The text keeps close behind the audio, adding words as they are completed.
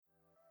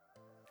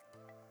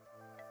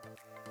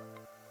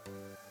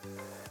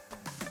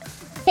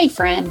Hey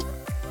friend,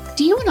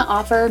 do you want to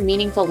offer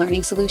meaningful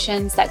learning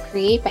solutions that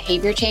create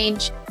behavior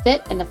change,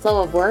 fit in the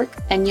flow of work,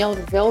 and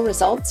yield real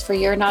results for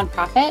your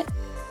nonprofit?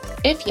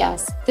 If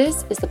yes,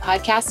 this is the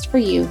podcast for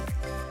you.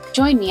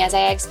 Join me as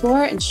I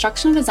explore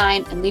instructional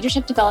design and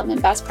leadership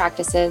development best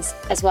practices,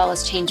 as well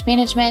as change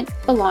management,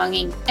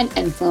 belonging, and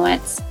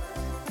influence.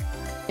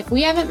 If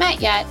we haven't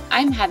met yet,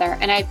 I'm Heather,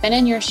 and I've been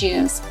in your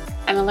shoes.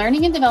 I'm a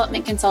learning and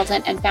development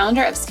consultant and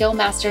founder of Skill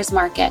Masters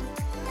Market.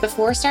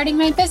 Before starting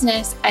my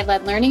business, I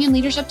led learning and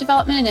leadership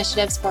development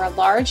initiatives for a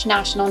large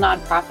national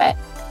nonprofit.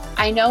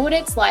 I know what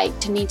it's like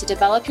to need to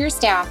develop your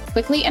staff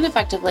quickly and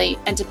effectively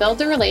and to build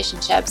the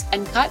relationships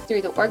and cut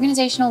through the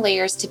organizational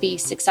layers to be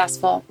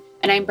successful.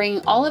 And I'm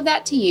bringing all of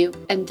that to you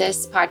in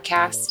this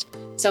podcast.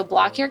 So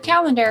block your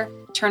calendar,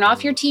 turn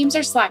off your Teams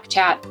or Slack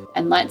chat,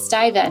 and let's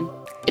dive in.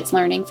 It's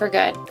Learning for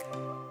Good.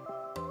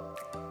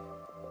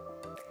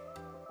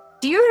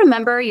 Do you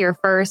remember your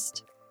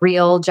first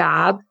real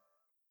job?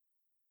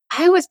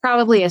 I was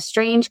probably a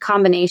strange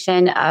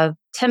combination of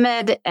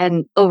timid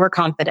and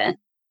overconfident.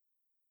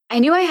 I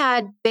knew I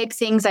had big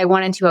things I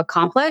wanted to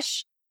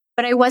accomplish,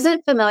 but I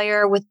wasn't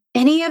familiar with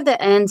any of the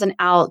ins and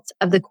outs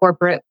of the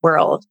corporate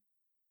world.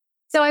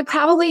 So I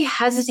probably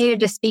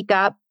hesitated to speak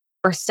up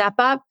or step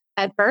up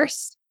at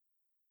first.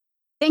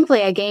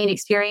 Thankfully, I gained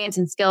experience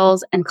and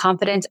skills and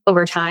confidence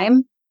over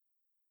time.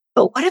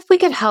 But what if we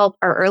could help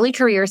our early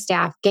career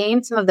staff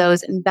gain some of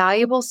those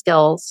invaluable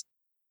skills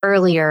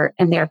earlier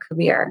in their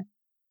career?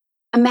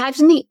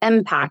 Imagine the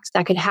impact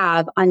that could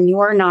have on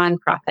your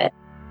nonprofit.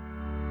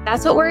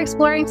 That's what we're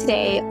exploring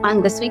today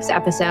on this week's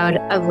episode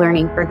of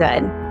Learning for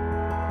Good.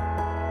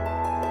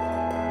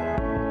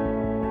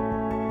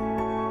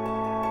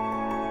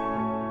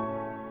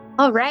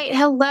 All right.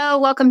 Hello.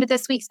 Welcome to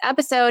this week's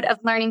episode of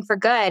Learning for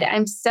Good.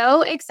 I'm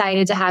so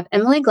excited to have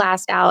Emily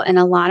Glasgow and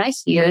Alanna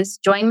Hughes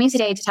join me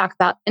today to talk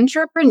about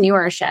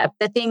intrapreneurship,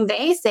 the thing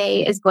they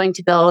say is going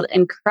to build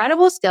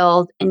incredible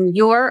skills in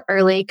your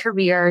early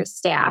career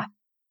staff.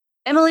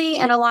 Emily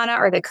and Alanna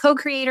are the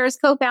co-creators,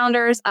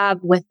 co-founders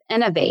of With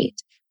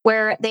Innovate,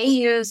 where they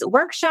use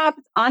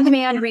workshops,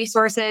 on-demand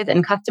resources,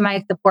 and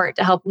customized support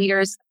to help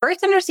leaders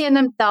first understand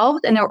themselves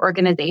and their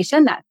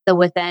organization. That's the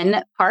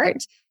within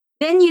part.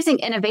 Then using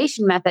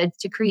innovation methods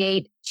to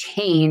create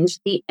change,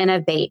 the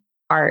innovate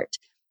part.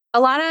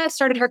 Alanna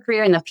started her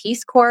career in the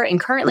Peace Corps and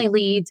currently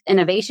leads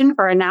innovation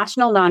for a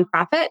national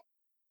nonprofit.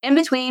 In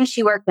between,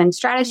 she worked in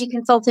strategy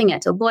consulting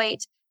at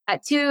Deloitte,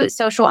 at two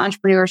social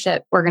entrepreneurship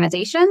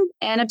organizations,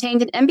 and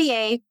obtained an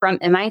MBA from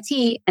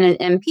MIT and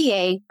an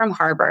MPA from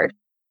Harvard.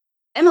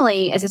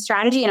 Emily is a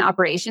strategy and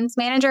operations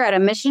manager at a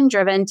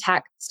mission-driven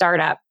tech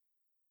startup.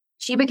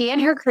 She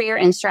began her career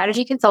in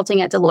strategy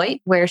consulting at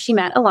Deloitte, where she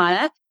met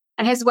Alanna,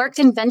 and has worked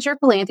in venture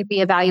philanthropy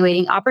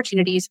evaluating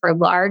opportunities for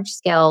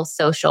large-scale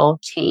social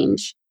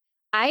change.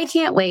 I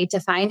can't wait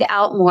to find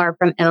out more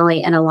from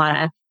Emily and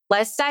Alanna.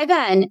 Let's dive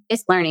in.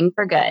 It's Learning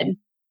for Good.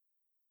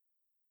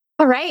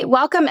 All right.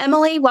 Welcome,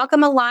 Emily.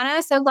 Welcome,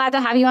 Alanna. So glad to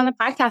have you on the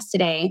podcast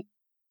today.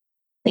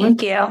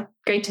 Thank you.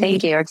 Great to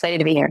meet you. Excited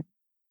to be here.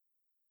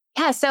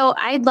 Yeah. So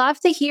I'd love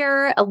to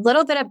hear a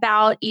little bit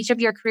about each of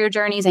your career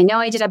journeys. I know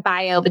I did a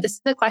bio, but this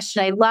is the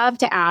question I love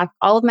to ask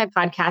all of my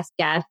podcast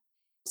guests.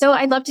 So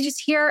I'd love to just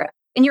hear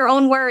in your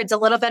own words a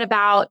little bit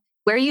about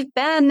where you've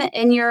been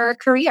in your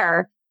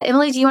career.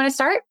 Emily, do you want to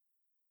start?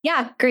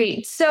 Yeah,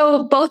 great.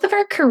 So both of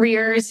our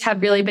careers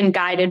have really been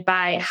guided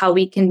by how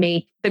we can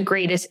make the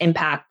greatest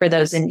impact for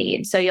those in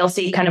need. So you'll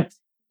see kind of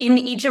in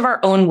each of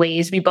our own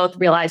ways, we both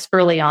realized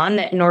early on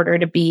that in order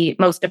to be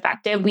most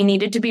effective, we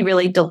needed to be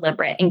really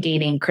deliberate in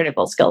gaining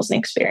critical skills and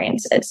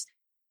experiences.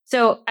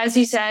 So as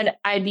you said,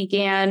 I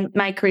began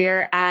my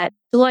career at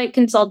Deloitte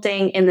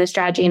Consulting in the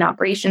strategy and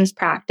operations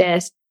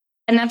practice.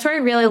 And that's where I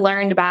really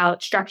learned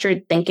about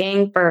structured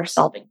thinking for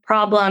solving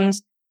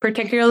problems,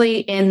 particularly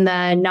in the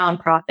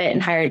nonprofit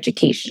and higher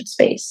education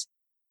space.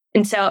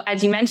 And so,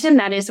 as you mentioned,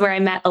 that is where I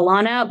met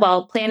Alanna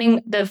while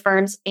planning the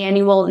firm's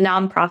annual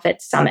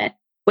nonprofit summit,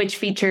 which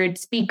featured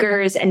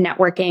speakers and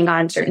networking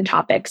on certain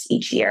topics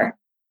each year.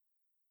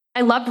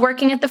 I loved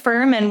working at the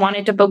firm and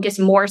wanted to focus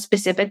more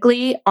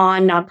specifically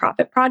on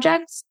nonprofit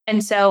projects.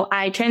 And so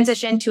I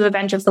transitioned to a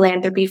venture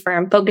philanthropy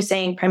firm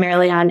focusing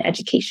primarily on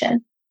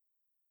education.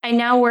 I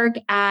now work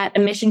at a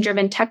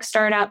mission-driven tech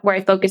startup where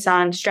I focus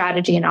on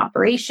strategy and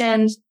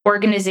operations,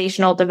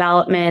 organizational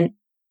development,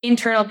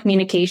 internal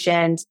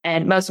communications,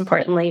 and most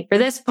importantly, for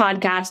this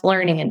podcast,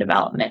 learning and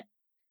development.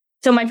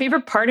 So my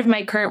favorite part of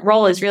my current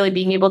role is really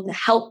being able to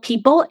help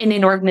people in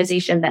an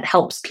organization that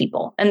helps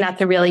people. And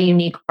that's a really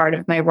unique part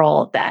of my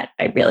role that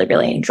I really,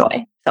 really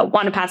enjoy. So I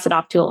want to pass it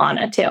off to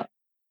Alanna too.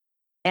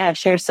 Yeah,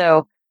 sure.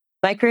 So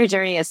my career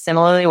journey is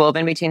similarly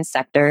woven between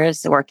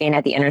sectors, working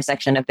at the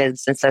intersection of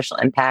business and social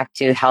impact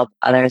to help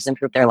others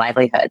improve their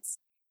livelihoods.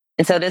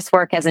 And so this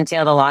work has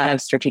entailed a lot of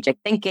strategic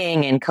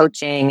thinking and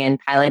coaching and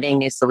piloting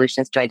new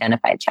solutions to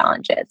identify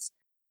challenges.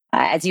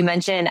 As you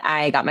mentioned,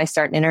 I got my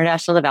start in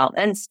international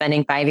development,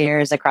 spending 5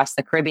 years across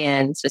the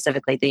Caribbean,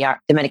 specifically the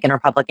Dominican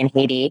Republic and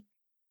Haiti.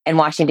 in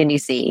Washington,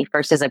 D.C.,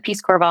 first as a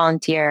Peace Corps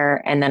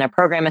volunteer and then a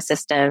program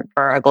assistant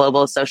for a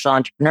global social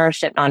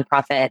entrepreneurship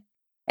nonprofit,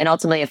 and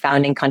ultimately a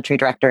founding country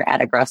director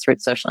at a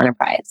grassroots social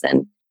enterprise.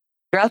 And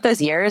throughout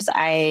those years,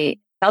 I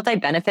felt I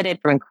benefited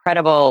from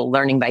incredible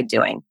learning by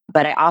doing,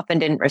 but I often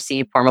didn't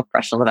receive formal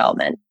professional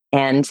development.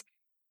 And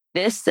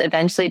this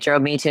eventually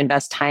drove me to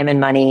invest time and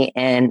money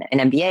in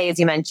an MBA, as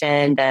you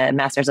mentioned, a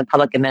master's in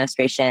public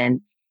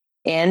administration,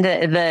 and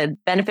the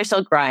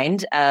beneficial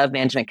grind of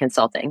management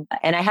consulting.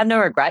 And I have no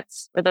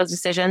regrets for those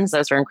decisions.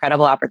 Those were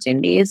incredible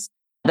opportunities.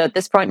 Though at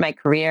this point in my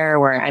career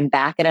where I'm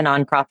back at a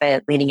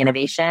nonprofit leading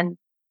innovation,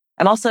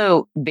 I'm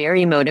also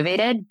very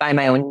motivated by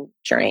my own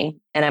journey.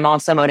 And I'm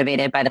also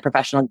motivated by the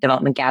professional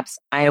development gaps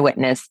I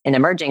witness in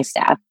emerging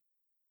staff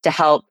to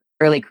help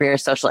early career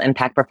social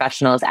impact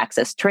professionals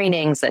access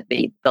trainings that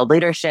build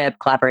leadership,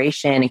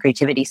 collaboration, and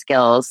creativity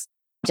skills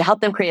to help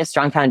them create a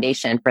strong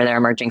foundation for their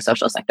emerging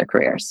social sector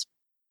careers.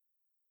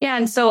 Yeah.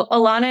 And so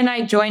Alanna and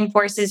I joined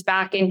forces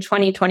back in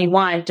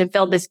 2021 to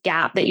fill this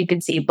gap that you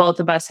could see both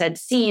of us had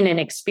seen and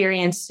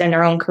experienced in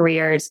our own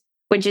careers,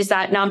 which is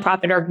that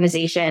nonprofit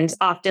organizations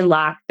often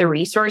lack the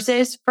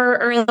resources for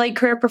early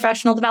career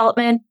professional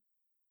development.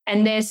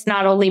 And this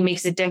not only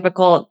makes it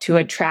difficult to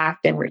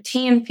attract and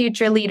retain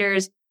future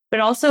leaders, but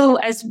also,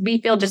 as we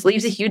feel, just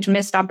leaves a huge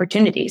missed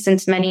opportunity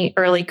since many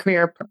early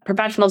career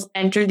professionals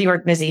enter the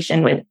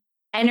organization with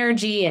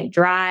energy and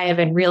drive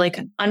and really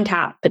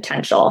untapped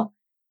potential.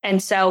 And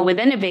so with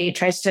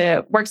Innovate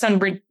works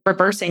on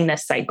reversing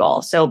this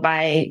cycle. So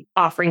by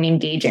offering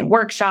engaging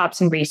workshops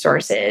and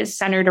resources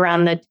centered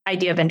around the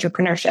idea of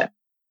intrapreneurship.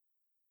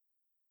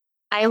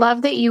 I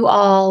love that you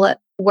all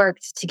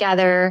worked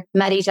together,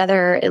 met each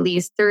other at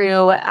least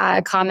through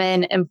a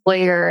common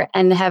employer,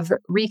 and have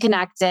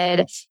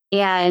reconnected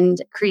and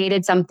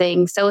created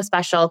something so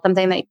special,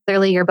 something that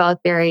clearly you're both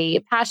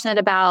very passionate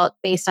about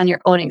based on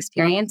your own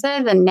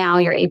experiences. And now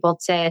you're able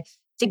to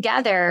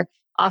together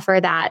offer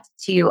that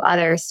to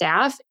other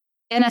staff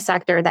in a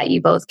sector that you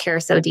both care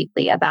so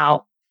deeply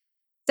about.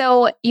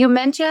 So you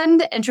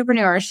mentioned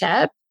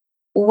intrapreneurship.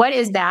 What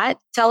is that?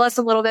 Tell us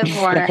a little bit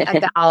more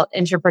about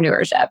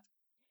intrapreneurship.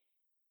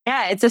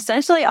 Yeah, it's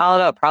essentially all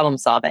about problem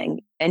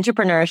solving.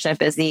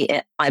 Entrepreneurship is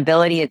the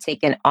ability to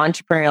take an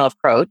entrepreneurial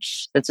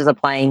approach, such as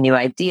applying new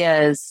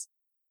ideas,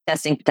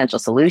 testing potential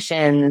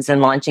solutions,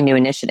 and launching new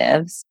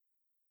initiatives,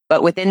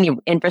 but within the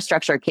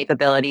infrastructure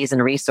capabilities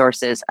and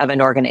resources of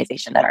an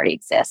organization that already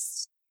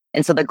exists.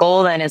 And so the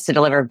goal then is to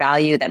deliver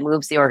value that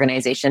moves the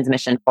organization's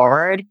mission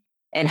forward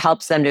and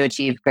helps them to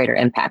achieve greater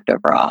impact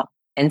overall.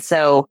 And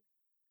so,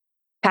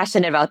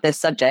 passionate about this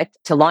subject,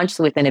 to launch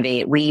with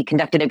Innovate, we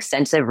conducted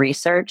extensive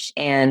research.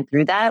 And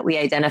through that, we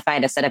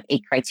identified a set of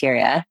 8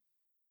 criteria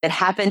that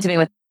happened to me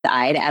with the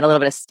eye to add a little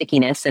bit of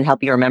stickiness and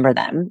help you remember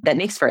them that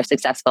makes for a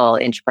successful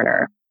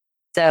entrepreneur.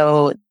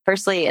 So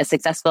firstly, a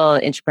successful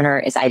entrepreneur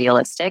is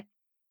idealistic.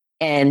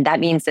 And that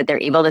means that they're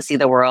able to see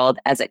the world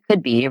as it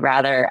could be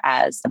rather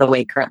as the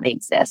way it currently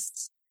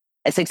exists.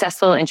 A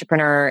successful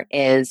entrepreneur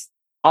is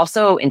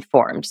also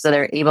informed. So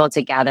they're able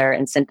to gather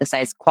and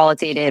synthesize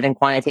qualitative and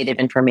quantitative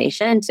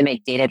information to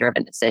make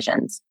data-driven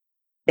decisions.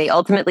 They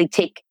ultimately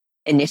take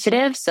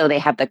initiative. So they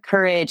have the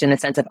courage and the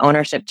sense of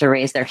ownership to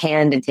raise their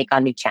hand and take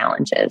on new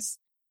challenges.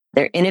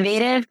 They're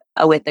innovative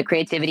with the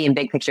creativity and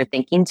big picture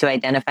thinking to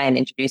identify and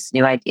introduce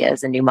new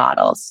ideas and new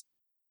models.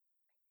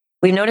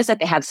 We've noticed that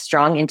they have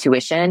strong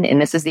intuition,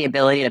 and this is the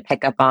ability to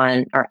pick up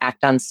on or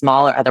act on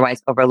small or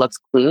otherwise overlooked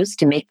clues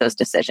to make those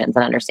decisions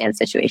and understand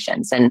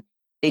situations. And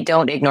they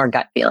don't ignore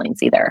gut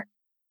feelings either.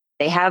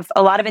 They have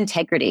a lot of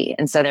integrity,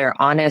 and so they're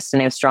honest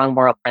and they have strong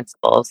moral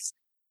principles.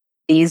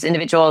 These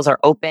individuals are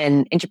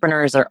open,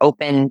 entrepreneurs are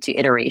open to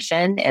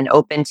iteration and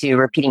open to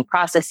repeating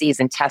processes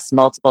and tests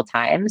multiple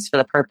times for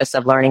the purpose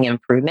of learning and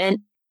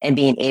improvement and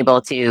being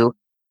able to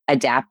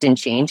adapt and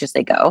change as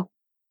they go.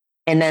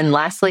 And then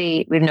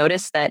lastly, we've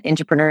noticed that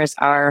entrepreneurs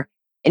are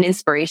an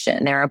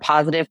inspiration. They're a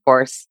positive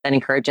force that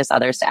encourages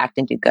others to act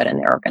and do good in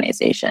their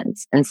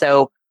organizations. And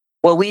so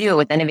what we do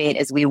with Innovate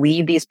is we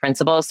weave these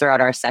principles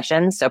throughout our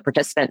sessions so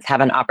participants have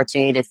an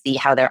opportunity to see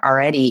how they're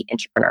already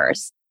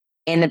entrepreneurs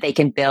and that they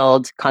can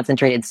build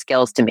concentrated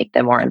skills to make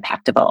them more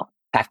impactful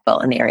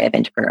in the area of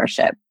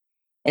entrepreneurship.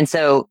 And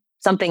so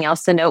something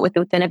else to note with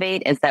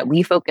Innovate is that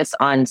we focus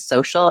on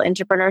social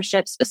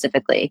entrepreneurship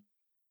specifically,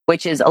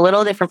 which is a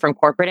little different from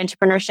corporate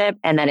entrepreneurship,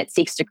 and that it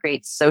seeks to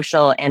create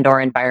social and or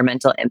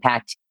environmental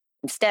impact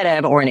instead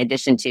of or in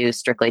addition to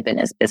strictly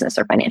business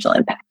or financial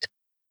impact.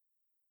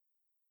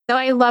 So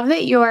I love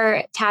that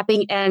you're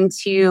tapping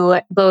into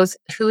both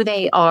who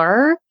they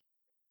are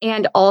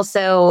and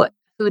also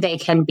who they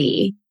can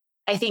be.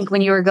 I think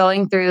when you were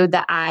going through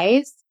the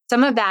eyes,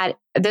 some of that,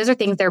 those are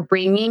things they're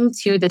bringing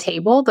to the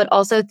table, but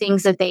also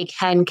things that they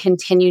can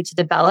continue to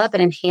develop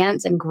and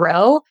enhance and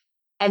grow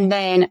and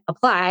then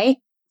apply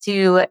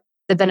to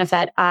the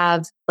benefit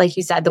of, like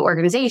you said, the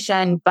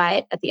organization,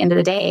 but at the end of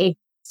the day,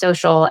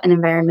 social and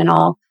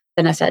environmental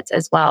benefits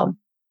as well.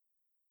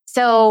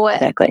 So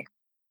exactly.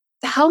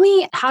 Tell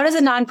me, how does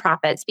a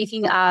nonprofit,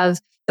 speaking of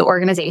the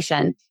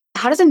organization,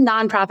 how does a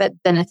nonprofit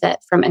benefit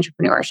from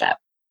entrepreneurship?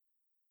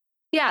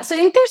 Yeah, so I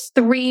think there's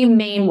three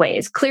main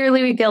ways.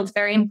 Clearly, we feel it's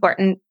very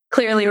important.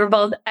 Clearly, we're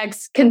both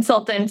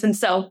ex-consultants, and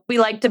so we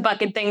like to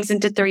bucket things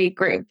into three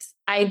groups.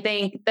 I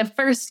think the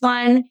first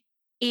one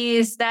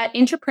is that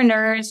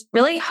entrepreneurs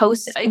really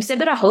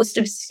exhibit a host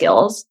of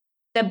skills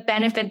that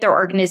benefit their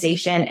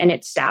organization and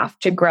its staff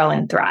to grow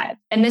and thrive.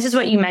 And this is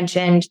what you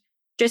mentioned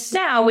just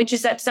now, which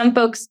is that some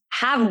folks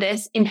have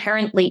this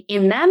inherently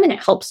in them and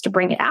it helps to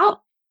bring it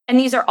out. And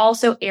these are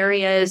also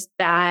areas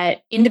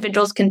that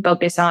individuals can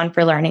focus on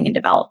for learning and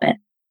development.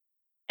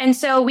 And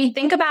so we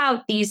think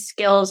about these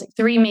skills,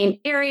 three main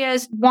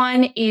areas.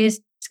 One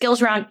is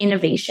skills around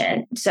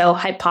innovation. So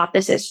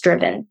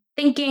hypothesis-driven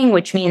thinking,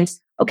 which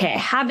means, okay, I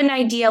have an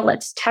idea,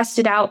 let's test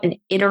it out and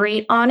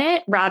iterate on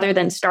it rather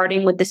than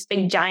starting with this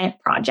big giant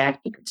project.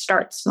 You could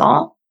start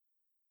small.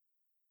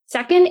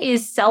 Second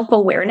is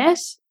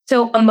self-awareness.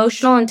 So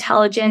emotional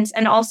intelligence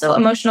and also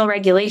emotional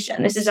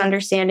regulation. This is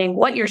understanding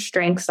what your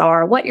strengths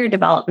are, what your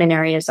development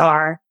areas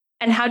are,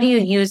 and how do you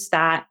use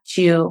that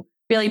to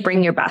really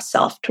bring your best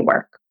self to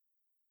work.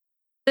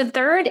 The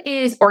third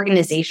is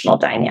organizational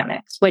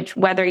dynamics, which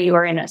whether you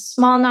are in a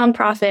small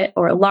nonprofit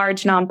or a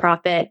large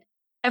nonprofit,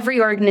 every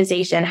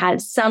organization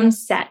has some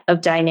set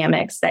of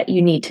dynamics that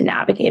you need to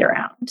navigate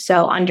around.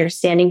 So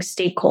understanding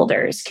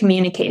stakeholders,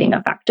 communicating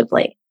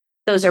effectively,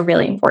 those are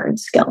really important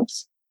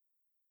skills.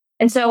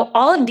 And so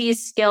all of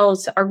these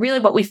skills are really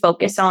what we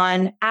focus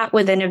on at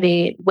With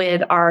Innovate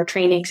with our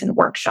trainings and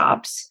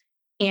workshops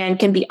and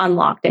can be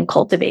unlocked and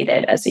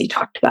cultivated as we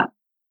talked about.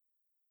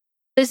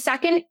 The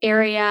second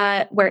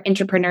area where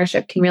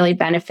entrepreneurship can really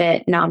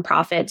benefit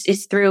nonprofits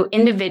is through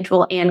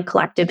individual and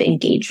collective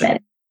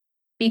engagement,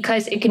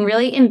 because it can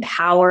really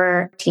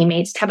empower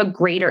teammates to have a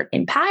greater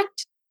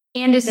impact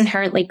and is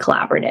inherently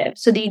collaborative.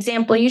 So the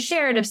example you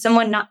shared of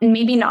someone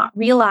maybe not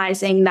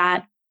realizing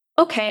that,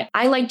 okay,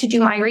 I like to do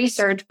my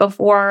research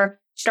before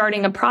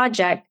starting a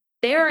project.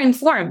 They're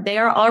informed. They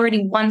are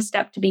already one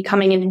step to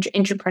becoming an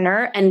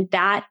entrepreneur. And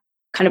that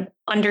kind of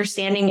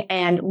understanding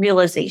and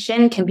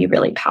realization can be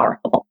really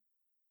powerful.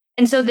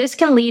 And so this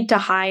can lead to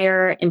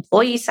higher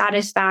employee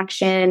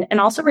satisfaction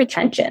and also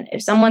retention.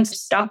 If someone's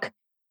stuck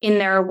in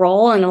their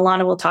role, and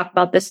Alanna will talk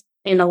about this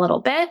in a little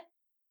bit,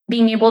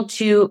 being able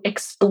to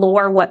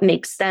explore what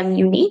makes them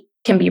unique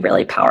can be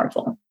really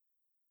powerful.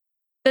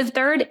 The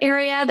third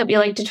area that we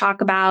like to talk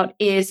about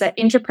is that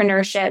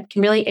entrepreneurship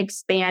can really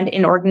expand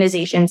an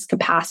organization's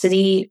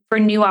capacity for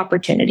new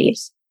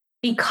opportunities.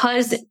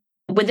 Because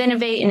With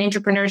Innovate and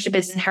entrepreneurship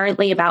is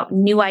inherently about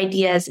new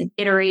ideas and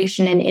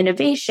iteration and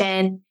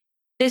innovation,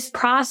 this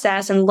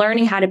process and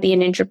learning how to be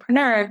an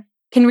entrepreneur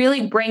can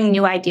really bring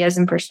new ideas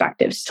and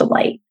perspectives to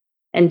light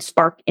and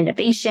spark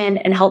innovation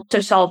and help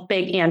to solve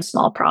big and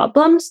small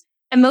problems.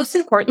 And most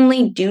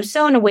importantly, do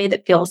so in a way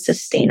that feels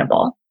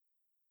sustainable.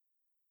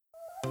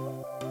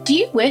 Do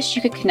you wish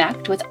you could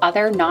connect with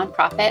other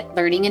nonprofit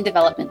learning and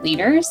development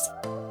leaders?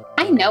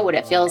 I know what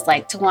it feels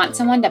like to want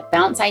someone to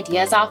bounce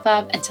ideas off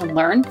of and to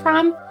learn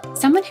from,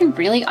 someone who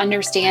really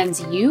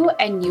understands you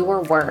and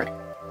your work.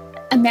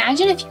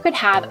 Imagine if you could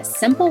have a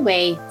simple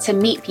way to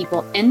meet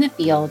people in the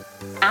field,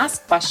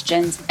 ask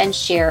questions, and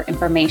share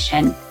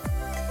information.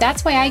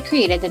 That's why I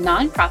created the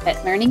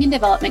Nonprofit Learning and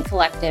Development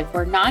Collective,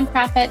 where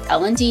nonprofit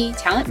L&D,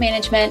 talent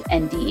management,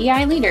 and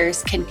DEI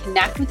leaders can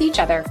connect with each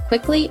other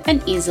quickly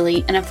and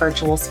easily in a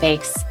virtual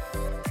space.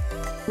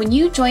 When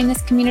you join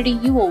this community,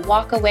 you will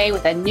walk away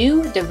with a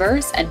new,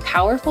 diverse, and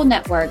powerful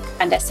network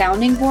and a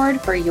sounding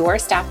board for your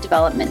staff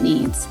development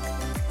needs.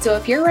 So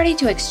if you're ready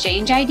to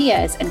exchange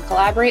ideas and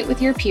collaborate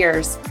with your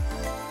peers,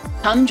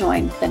 come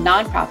join the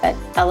Nonprofit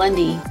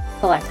L&D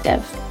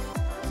Collective.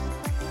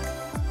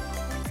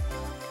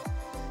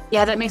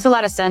 Yeah, that makes a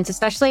lot of sense,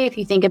 especially if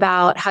you think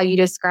about how you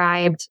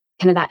described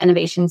kind of that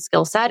innovation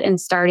skill set and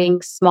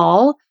starting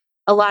small.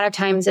 A lot of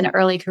times an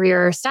early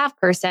career staff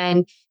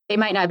person, they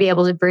might not be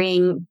able to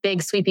bring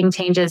big sweeping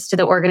changes to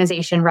the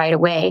organization right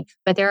away,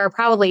 but there are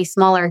probably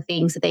smaller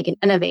things that they can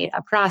innovate,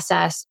 a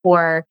process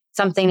or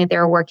something that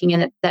they're working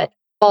in that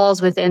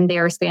falls within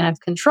their span of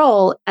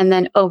control. And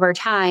then over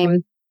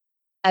time,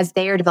 as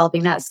they are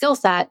developing that skill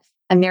set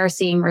and they're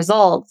seeing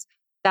results,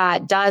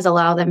 that does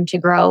allow them to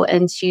grow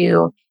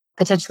into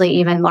potentially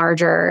even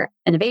larger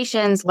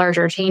innovations,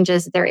 larger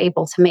changes that they're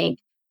able to make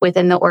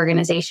within the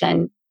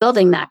organization,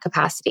 building that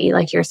capacity,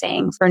 like you're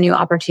saying, for new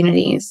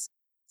opportunities.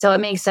 So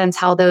it makes sense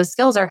how those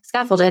skills are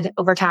scaffolded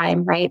over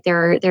time, right?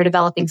 They're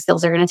developing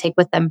skills they're going to take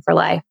with them for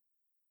life.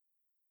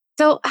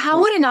 So how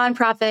would a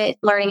nonprofit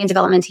learning and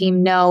development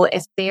team know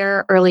if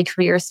their early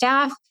career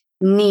staff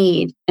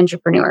need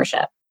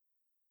entrepreneurship?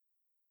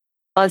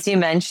 Well, as you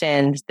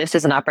mentioned, this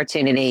is an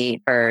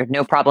opportunity for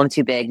no problem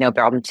too big, no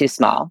problem too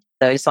small.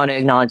 So I just want to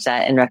acknowledge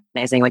that and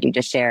recognizing what you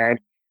just shared.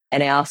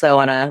 And I also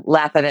want to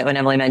laugh a bit when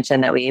Emily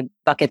mentioned that we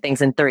bucket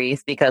things in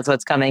threes, because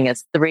what's coming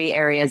is 3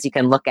 areas you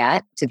can look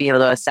at to be able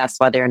to assess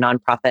whether your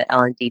nonprofit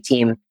L&D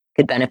team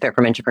could benefit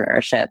from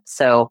entrepreneurship.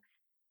 So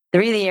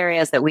 3 of the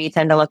areas that we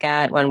tend to look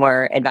at when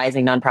we're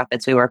advising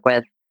nonprofits we work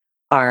with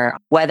are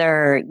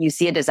whether you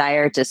see a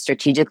desire to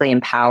strategically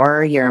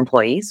empower your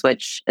employees,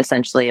 which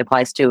essentially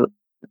applies to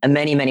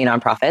many, many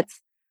nonprofits,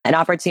 an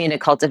opportunity to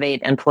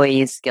cultivate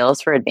employees'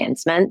 skills for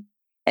advancement,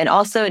 and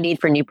also a need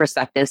for new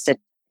perspectives to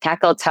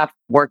tackle tough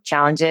work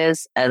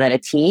challenges that a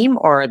team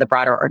or the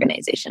broader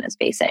organization is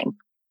facing.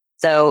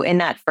 So in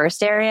that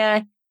first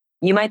area,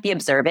 you might be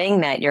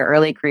observing that your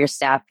early career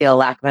staff feel a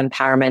lack of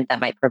empowerment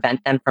that might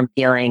prevent them from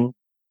feeling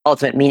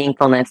ultimate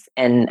meaningfulness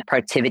and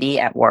productivity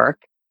at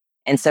work.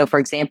 And so, for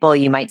example,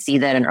 you might see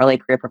that an early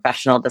career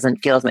professional doesn't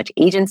feel as much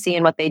agency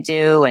in what they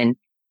do. And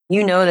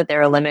you know that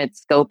there are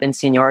limits, scope, and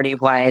seniority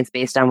wise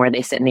based on where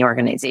they sit in the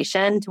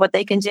organization to what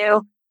they can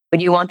do.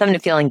 But you want them to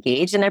feel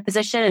engaged in their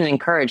position and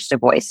encouraged to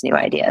voice new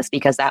ideas,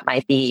 because that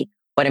might be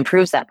what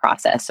improves that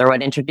process or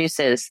what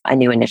introduces a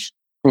new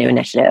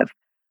initiative.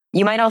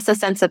 You might also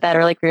sense that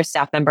early career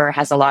staff member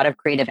has a lot of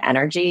creative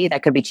energy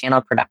that could be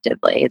channeled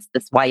productively.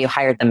 That's why you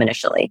hired them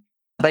initially.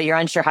 But you're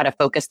unsure how to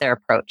focus their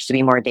approach to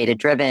be more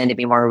data-driven, to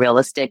be more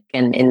realistic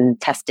in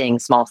testing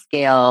small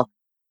scale,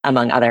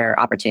 among other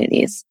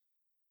opportunities.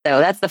 So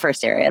that's the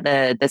first area.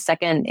 The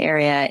second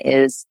area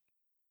is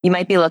you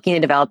might be looking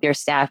to develop your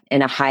staff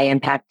in a high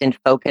impact and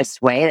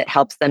focused way that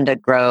helps them to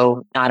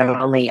grow not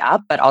only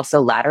up, but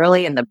also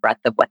laterally in the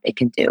breadth of what they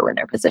can do in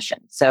their position.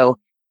 So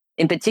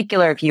in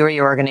particular, if you or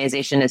your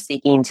organization is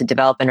seeking to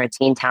develop and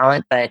retain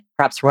talent, but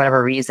perhaps for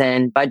whatever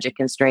reason, budget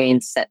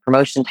constraints, set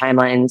promotion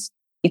timelines,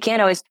 you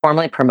can't always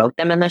formally promote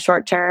them in the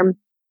short term.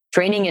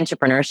 Training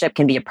intrapreneurship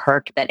can be a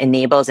perk that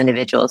enables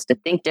individuals to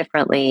think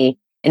differently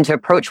and to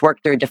approach work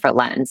through a different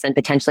lens and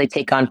potentially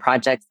take on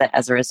projects that,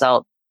 as a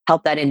result,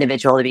 help that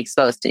individual to be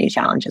exposed to new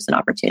challenges and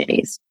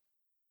opportunities.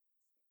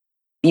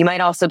 You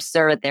might also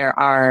observe that there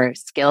are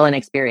skill and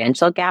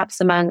experiential gaps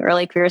among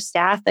early career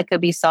staff that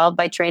could be solved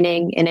by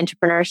training in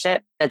intrapreneurship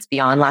that's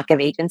beyond lack of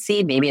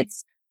agency. Maybe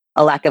it's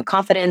a lack of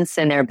confidence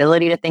in their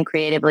ability to think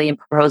creatively and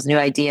propose new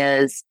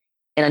ideas,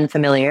 an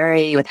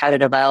unfamiliarity with how to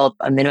develop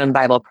a minimum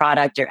viable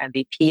product or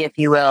MVP, if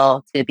you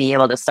will, to be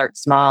able to start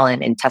small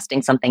and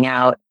testing something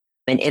out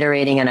and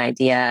iterating an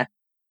idea.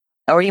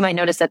 Or you might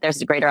notice that there's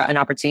an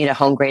opportunity to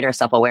hone greater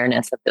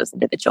self-awareness of those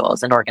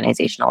individuals and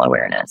organizational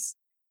awareness.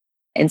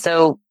 And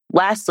so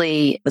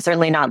lastly, but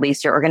certainly not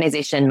least, your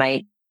organization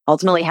might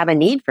ultimately have a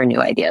need for new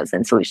ideas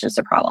and solutions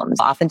to problems.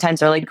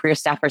 Oftentimes, early career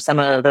staff are some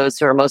of those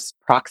who are most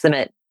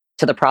proximate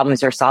to the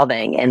problems you're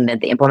solving and the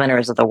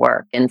implementers of the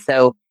work. And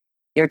so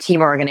your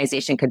team or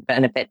organization could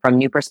benefit from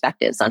new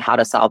perspectives on how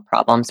to solve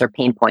problems or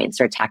pain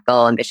points or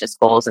tackle ambitious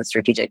goals and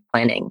strategic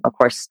planning, of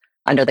course,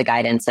 under the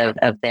guidance of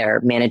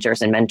their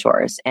managers and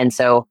mentors. And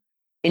so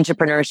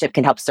intrapreneurship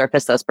can help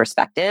surface those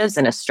perspectives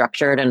in a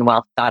structured and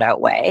well thought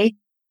out way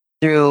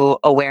through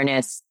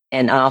awareness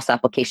and also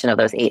application of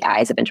those 8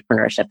 I's of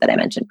entrepreneurship that I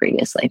mentioned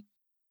previously.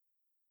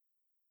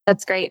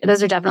 That's great.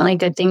 Those are definitely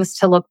good things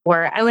to look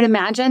for. I would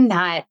imagine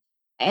that,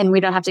 and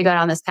we don't have to go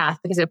down this path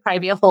because it would probably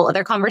be a whole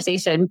other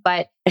conversation,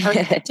 but I would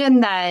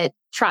imagine that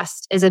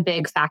trust is a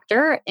big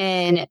factor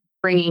in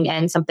bringing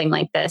in something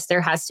like this.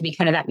 There has to be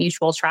kind of that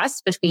mutual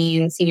trust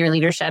between senior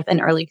leadership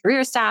and early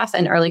career staff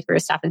and early career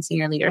staff and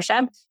senior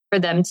leadership for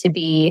them to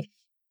be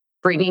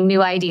bringing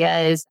new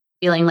ideas,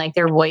 feeling like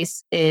their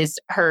voice is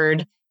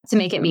heard, to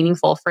make it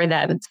meaningful for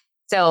them.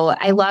 So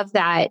I love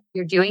that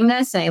you're doing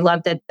this. And I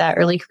love that the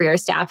early career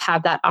staff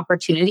have that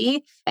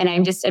opportunity. And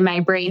I'm just in my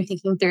brain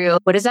thinking through,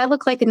 what does that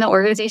look like in the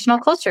organizational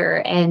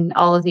culture and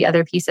all of the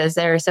other pieces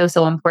that are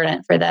so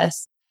important for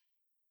this.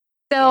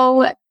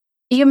 So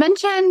you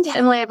mentioned,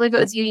 Emily, I believe it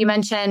was you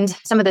mentioned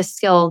some of the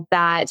skills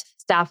that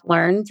staff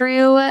learn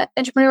through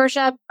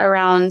entrepreneurship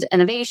around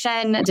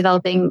innovation,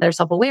 developing their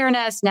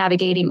self-awareness,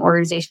 navigating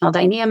organizational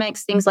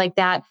dynamics, things like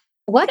that.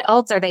 What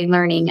else are they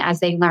learning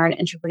as they learn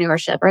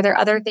entrepreneurship? Are there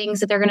other things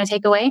that they're going to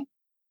take away?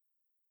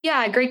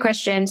 Yeah, great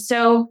question.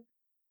 So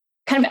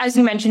kind of as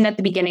you mentioned at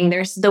the beginning,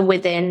 there's the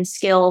within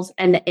skills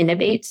and the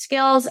innovate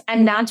skills.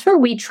 And that's where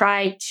we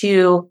try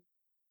to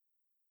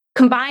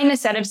combine a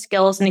set of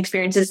skills and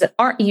experiences that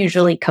aren't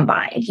usually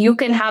combined. You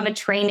can have a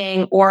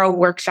training or a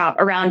workshop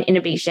around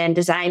innovation,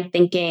 design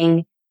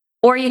thinking,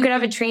 or you could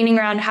have a training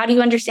around how do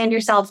you understand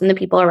yourself and the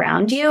people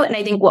around you. And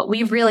I think what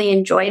we've really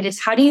enjoyed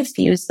is how do you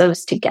fuse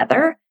those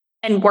together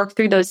and work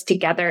through those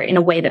together in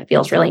a way that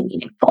feels really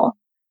meaningful.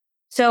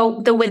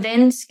 So the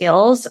within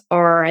skills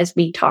are, as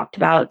we talked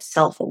about,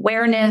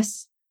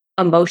 self-awareness,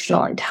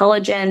 emotional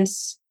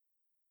intelligence,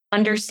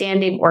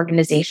 understanding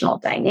organizational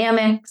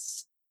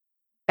dynamics,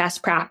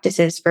 best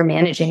practices for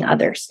managing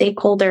other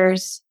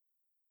stakeholders.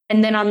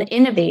 And then on the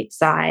innovate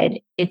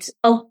side, it's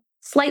a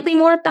slightly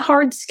more of the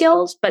hard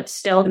skills, but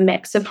still a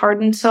mix of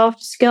hard and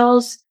soft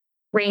skills,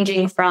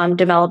 ranging from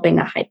developing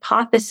a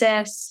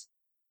hypothesis,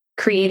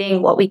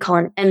 creating what we call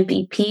an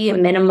MVP, a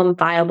minimum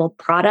viable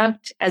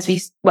product, as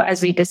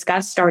we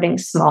discussed, starting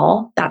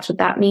small. That's what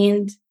that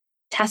means.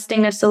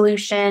 Testing a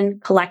solution,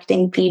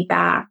 collecting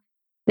feedback,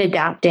 and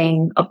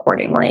adapting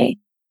accordingly.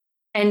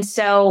 And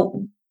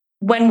so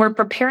when we're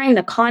preparing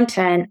the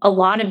content, a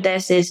lot of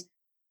this is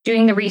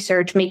doing the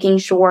research, making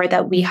sure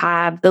that we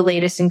have the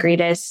latest and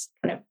greatest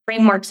kind of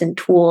frameworks and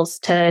tools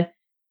to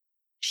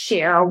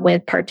share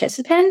with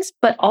participants,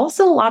 but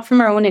also a lot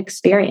from our own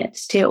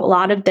experience too. A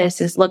lot of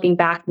this is looking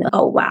back and,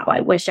 oh, wow,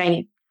 I wish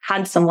I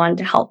had someone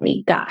to help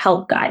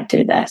guide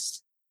through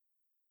this.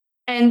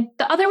 And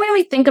the other way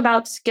we think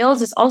about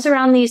skills is also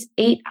around these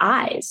 8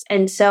 I's.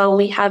 And so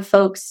we have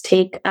folks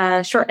take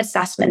a short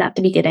assessment at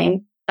the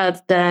beginning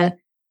of the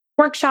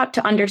workshop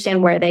to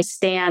understand where they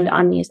stand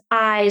on these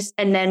I's,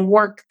 and then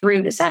work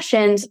through the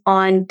sessions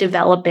on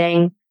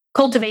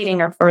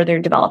cultivating or further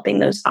developing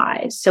those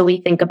I's. So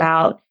we think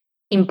about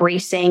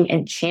embracing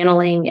and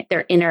channeling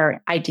their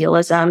inner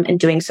idealism and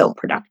doing so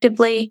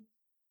productively,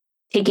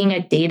 taking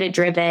a data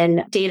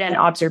and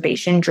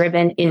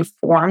observation-driven,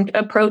 informed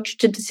approach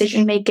to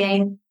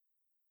decision-making,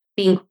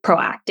 being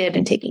proactive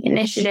and taking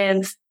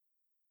initiative,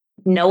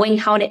 knowing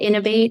how to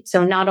innovate.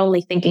 So not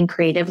only thinking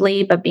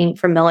creatively, but being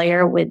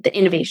familiar with the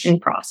innovation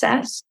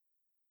process,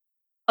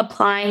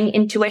 applying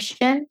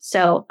intuition.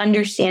 So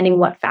understanding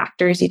what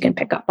factors you can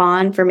pick up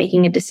on for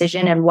making a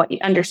decision and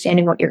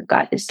understanding what your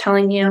gut is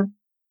telling you,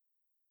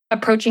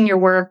 approaching your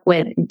work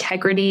with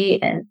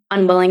integrity and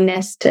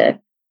unwillingness to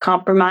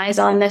compromise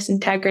on this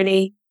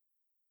integrity,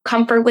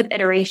 comfort with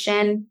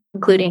iteration,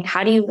 including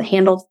how do you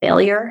handle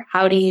failure?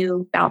 How do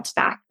you bounce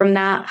back from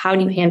that? How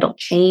do you handle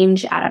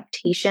change,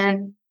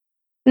 adaptation?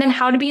 And then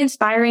how to be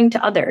inspiring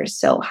to others.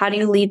 So how do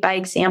you lead by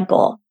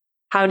example?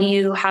 How do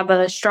you have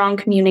a strong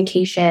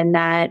communication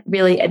that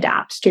really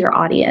adapts to your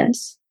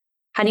audience?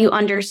 How do you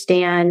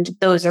understand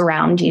those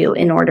around you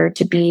in order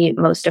to be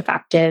most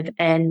effective?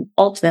 And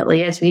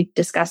ultimately, as we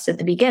discussed at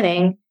the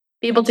beginning,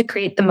 be able to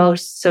create the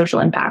most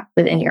social impact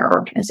within your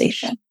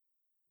organization.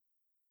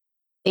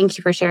 Thank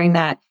you for sharing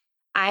that.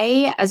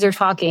 As you're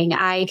talking,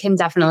 I can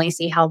definitely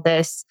see how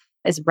this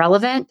is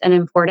relevant and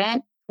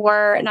important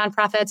for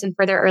nonprofits and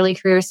for their early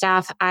career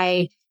staff.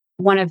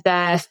 One of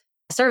the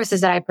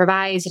services that I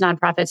provide to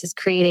nonprofits is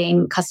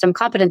creating custom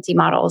competency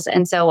models.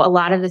 And so a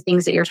lot of the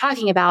things that you're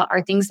talking about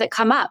are things that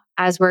come up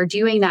as we're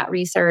doing that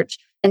research,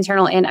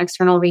 internal and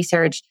external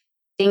research,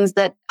 things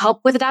that help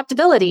with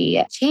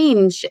adaptability,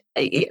 change.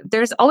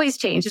 There's always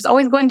change. There's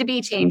always going to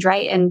be change,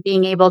 right? And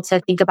being able to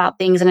think about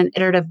things in an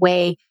iterative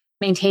way,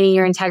 maintaining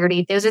your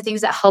integrity, those are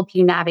things that help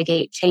you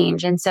navigate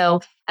change. And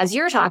so as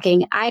you're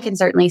talking, I can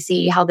certainly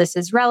see how this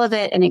is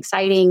relevant and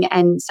exciting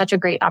and such a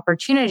great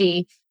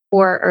opportunity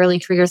for early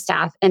career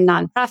staff and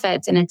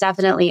nonprofits. And it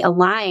definitely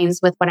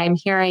aligns with what I'm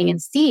hearing and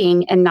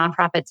seeing in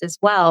nonprofits as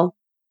well.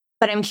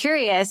 But I'm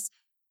curious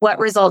what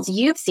results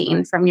you've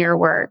seen from your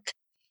work.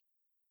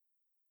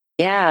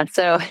 Yeah.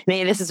 So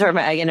maybe this is where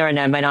my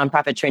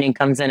nonprofit training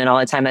comes in and all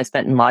the time I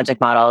spent in logic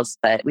models,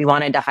 but we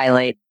wanted to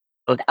highlight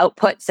both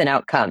outputs and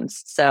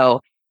outcomes.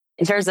 So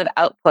in terms of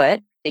output,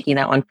 taking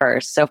that one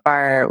first, so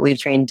far we've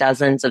trained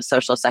dozens of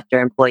social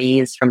sector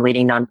employees from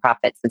leading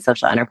nonprofits and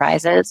social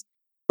enterprises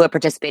who have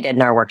participated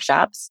in our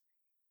workshops.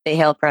 They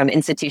hail from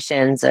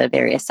institutions of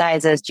various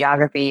sizes,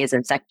 geographies,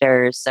 and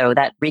sectors. So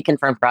that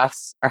reconfirmed for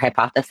us our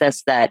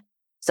hypothesis that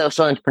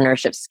social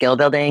entrepreneurship skill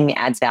building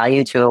adds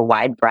value to a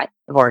wide breadth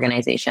of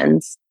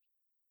organizations.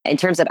 In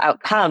terms of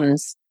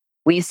outcomes,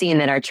 we've seen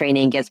that our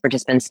training gives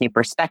participants new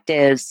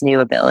perspectives, new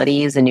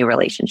abilities, and new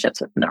relationships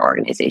within their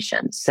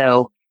organization.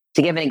 So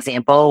to give an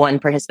example, one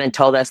participant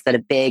told us that a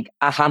big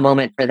aha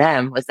moment for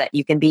them was that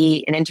you can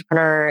be an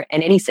entrepreneur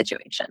in any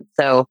situation.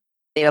 So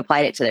they've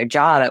applied it to their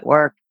job at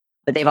work,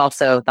 but they've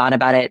also thought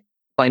about it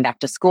going back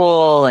to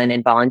school and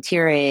in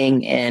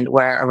volunteering and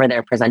wherever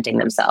they're presenting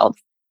themselves.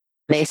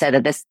 They said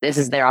that this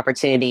is their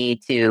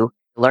opportunity to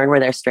learn what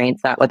their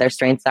strengths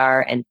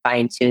are and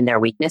fine tune their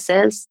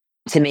weaknesses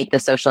to make the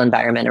social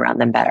environment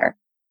around them better.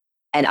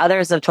 And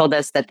others have told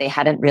us that they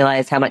hadn't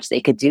realized how much they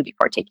could do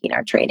before taking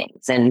our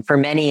trainings. And for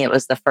many, it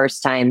was the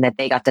first time that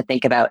they got to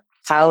think about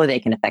how they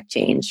can affect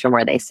change from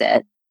where they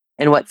sit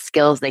and what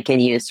skills they can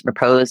use to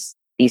propose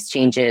these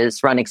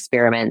changes, run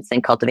experiments,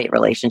 and cultivate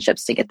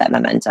relationships to get that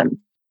momentum.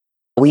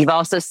 We've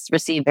also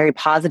received very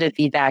positive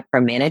feedback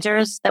from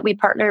managers that we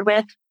partnered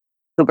with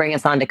who bring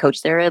us on to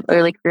coach their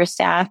early career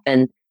staff.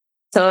 And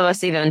some of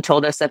us even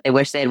told us that they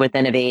wish they had with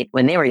Innovate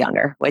when they were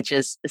younger, which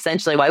is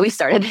essentially why we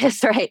started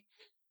this, right?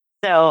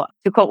 So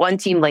to quote one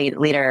team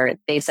leader,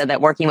 they said that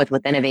working with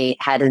Innovate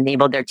had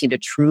enabled their team to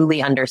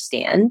truly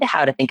understand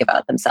how to think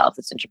about themselves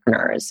as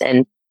entrepreneurs.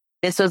 And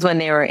this was when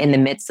they were in the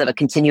midst of a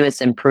continuous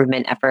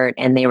improvement effort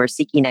and they were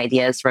seeking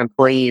ideas for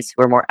employees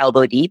who were more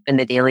elbow deep in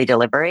the daily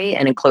delivery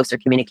and in closer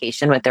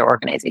communication with their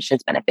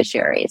organization's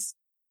beneficiaries.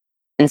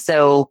 And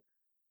so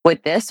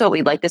with this, what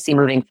we'd like to see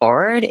moving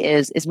forward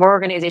is more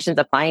organizations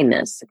applying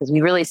this because we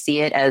really see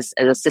it as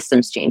a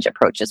systems change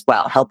approach as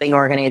well, helping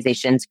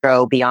organizations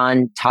grow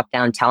beyond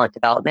top-down talent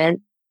development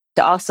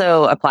to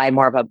also apply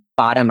more of a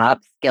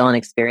bottom-up skill and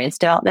experience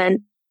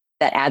development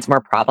that adds more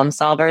problem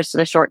solvers to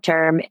the short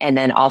term and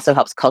then also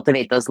helps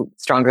cultivate those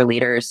stronger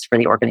leaders for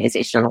the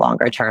organization in the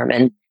longer term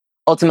and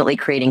ultimately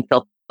creating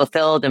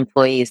fulfilled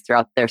employees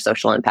throughout their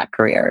social impact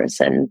careers.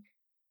 And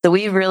so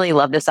we really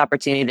love this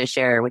opportunity to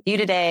share with you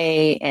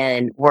today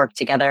and work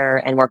together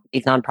and work with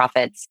these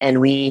nonprofits. And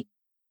we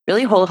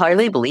really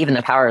wholeheartedly believe in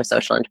the power of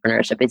social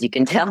entrepreneurship. As you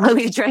can tell,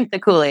 we've drank the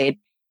Kool-Aid.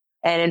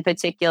 And in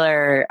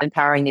particular,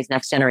 empowering these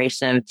next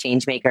generation of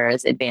change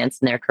makers advance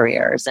in their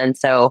careers. And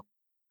so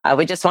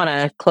We just want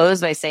to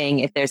close by saying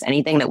if there's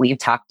anything that we've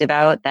talked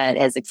about that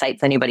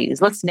excites anybody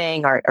who's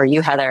listening, or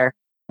you, Heather,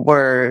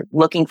 we're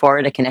looking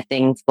forward to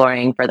connecting,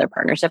 exploring further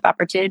partnership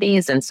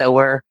opportunities. And so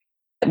we're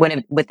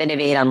with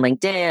Innovate on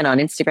LinkedIn, on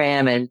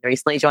Instagram, and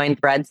recently joined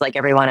Threads like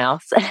everyone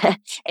else.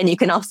 And you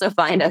can also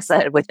find us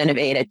at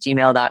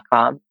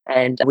withinnovate@gmail.com.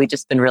 And we've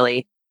just been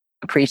really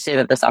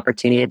appreciative of this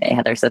opportunity today,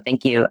 Heather. So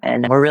thank you.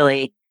 And we're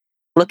really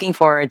looking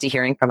forward to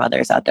hearing from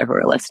others out there who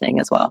are listening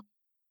as well.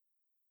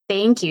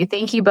 Thank you.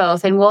 Thank you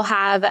both. And we'll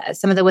have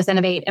some of the With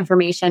Innovate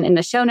information in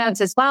the show notes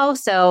as well.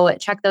 So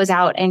check those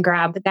out and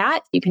grab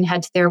that. You can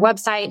head to their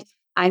website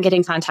and get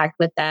in contact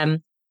with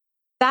them.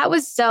 That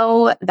was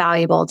so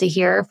valuable to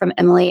hear from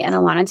Emily and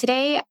Alanna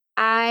today.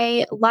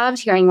 I loved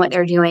hearing what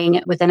they're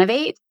doing with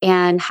Innovate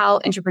and how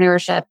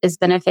entrepreneurship is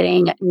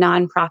benefiting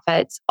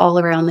nonprofits all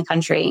around the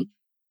country.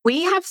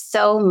 We have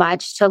so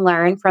much to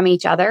learn from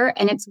each other,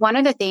 and it's one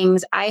of the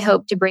things I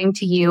hope to bring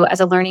to you as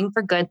a Learning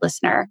for Good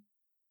listener.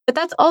 But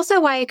that's also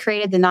why I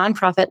created the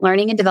nonprofit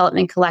Learning and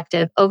Development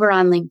Collective over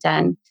on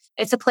LinkedIn.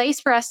 It's a place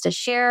for us to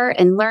share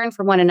and learn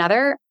from one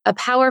another, a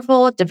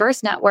powerful,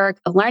 diverse network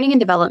of learning and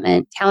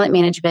development, talent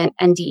management,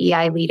 and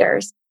DEI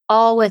leaders,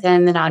 all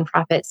within the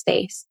nonprofit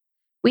space.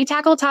 We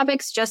tackle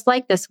topics just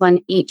like this one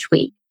each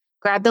week.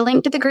 Grab the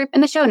link to the group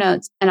in the show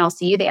notes, and I'll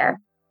see you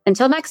there.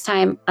 Until next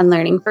time on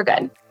Learning for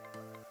Good.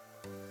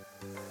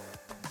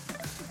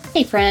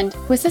 Hey friend,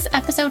 was this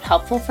episode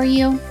helpful for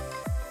you?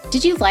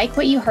 Did you like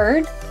what you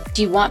heard?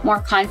 Do you want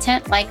more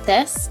content like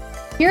this?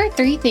 Here are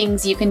 3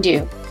 things you can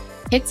do.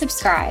 Hit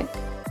subscribe,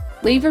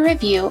 leave a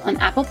review on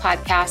Apple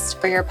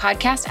Podcasts or your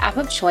podcast app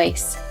of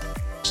choice,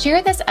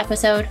 share this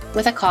episode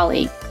with a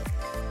colleague.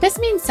 This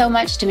means so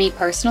much to me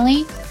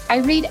personally. I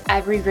read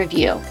every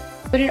review,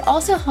 but it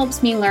also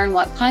helps me learn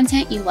what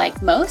content you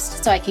like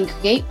most so I can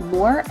create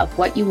more of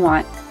what you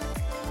want.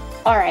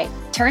 All right,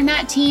 turn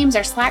that Teams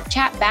or Slack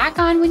chat back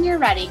on when you're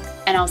ready,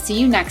 and I'll see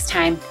you next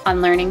time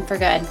on Learning for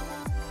Good.